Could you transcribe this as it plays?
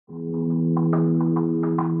Hi,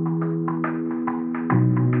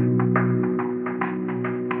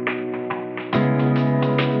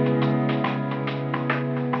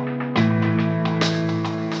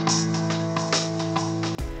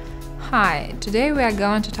 today we are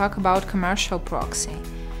going to talk about commercial proxy.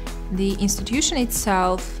 The institution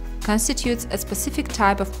itself constitutes a specific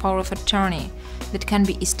type of power of attorney that can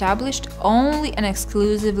be established only and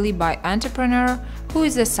exclusively by entrepreneur who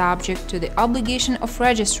is the subject to the obligation of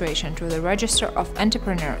registration to the Register of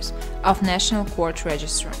Entrepreneurs of National Court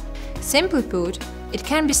Register. Simply put, it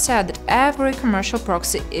can be said that every commercial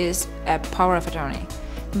proxy is a power of attorney,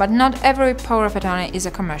 but not every power of attorney is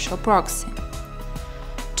a commercial proxy.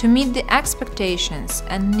 To meet the expectations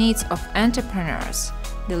and needs of entrepreneurs,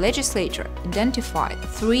 the legislator identified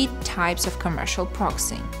three types of commercial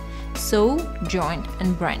proxy: sole, joint,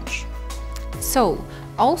 and branch. Sole,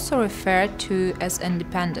 also referred to as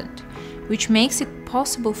independent, which makes it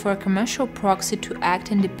possible for a commercial proxy to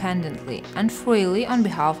act independently and freely on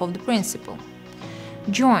behalf of the principal.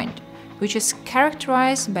 Joint, which is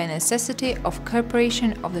characterized by necessity of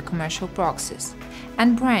cooperation of the commercial proxies.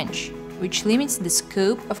 And branch, which limits the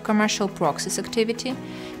scope of commercial proxies activity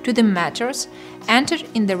to the matters entered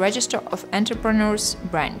in the Register of Entrepreneurs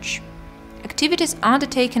branch. Activities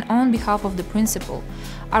undertaken on behalf of the principal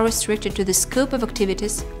are restricted to the scope of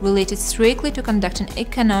activities related strictly to conducting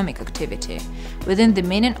economic activity, within the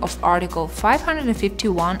meaning of Article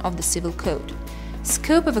 551 of the Civil Code.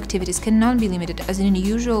 Scope of activities cannot be limited as an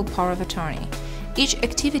unusual power of attorney. Each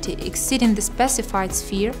activity exceeding the specified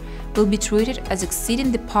sphere will be treated as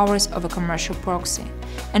exceeding the powers of a commercial proxy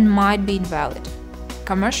and might be invalid.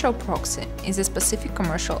 Commercial proxy is a specific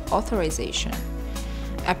commercial authorization.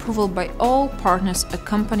 Approval by all partners or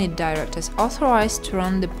company directors authorized to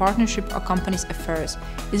run the partnership or company's affairs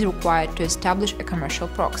is required to establish a commercial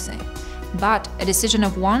proxy, but a decision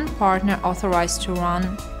of one partner authorized to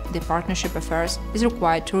run the partnership affairs is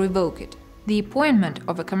required to revoke it. The appointment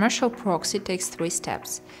of a commercial proxy takes three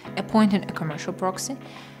steps: appointing a commercial proxy,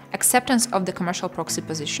 acceptance of the commercial proxy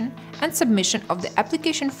position, and submission of the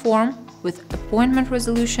application form with appointment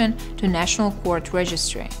resolution to National Court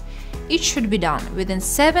Registry. Each should be done within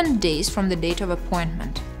 7 days from the date of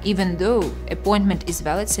appointment, even though appointment is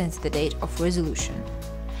valid since the date of resolution.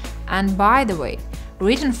 And by the way,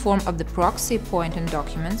 written form of the proxy appointing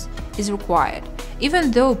documents is required,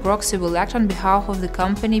 even though proxy will act on behalf of the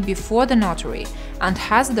company before the notary and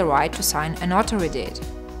has the right to sign a notary deed.